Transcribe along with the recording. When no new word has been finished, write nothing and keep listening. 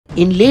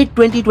In late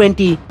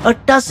 2020, a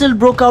tussle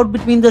broke out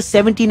between the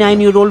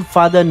 79-year-old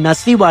father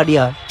Nasri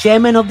Wadia,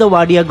 chairman of the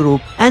Wadia Group,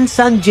 and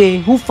son Jay,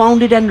 who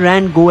founded and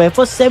ran GoAir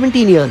for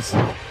 17 years.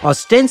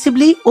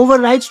 Ostensibly over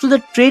rights to the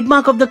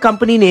trademark of the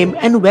company name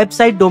and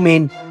website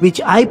domain,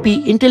 which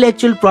IP,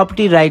 intellectual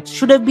property rights,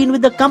 should have been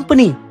with the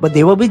company, but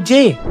they were with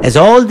Jay. As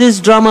all this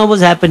drama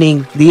was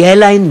happening, the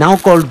airline, now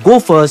called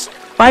GoFirst,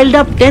 piled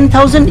up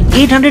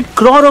 10,800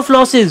 crore of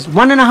losses,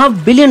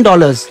 $1.5 billion.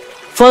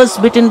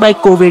 First bitten by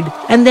COVID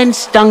and then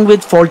stung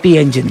with faulty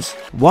engines.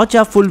 Watch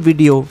our full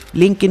video,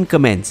 link in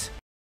comments.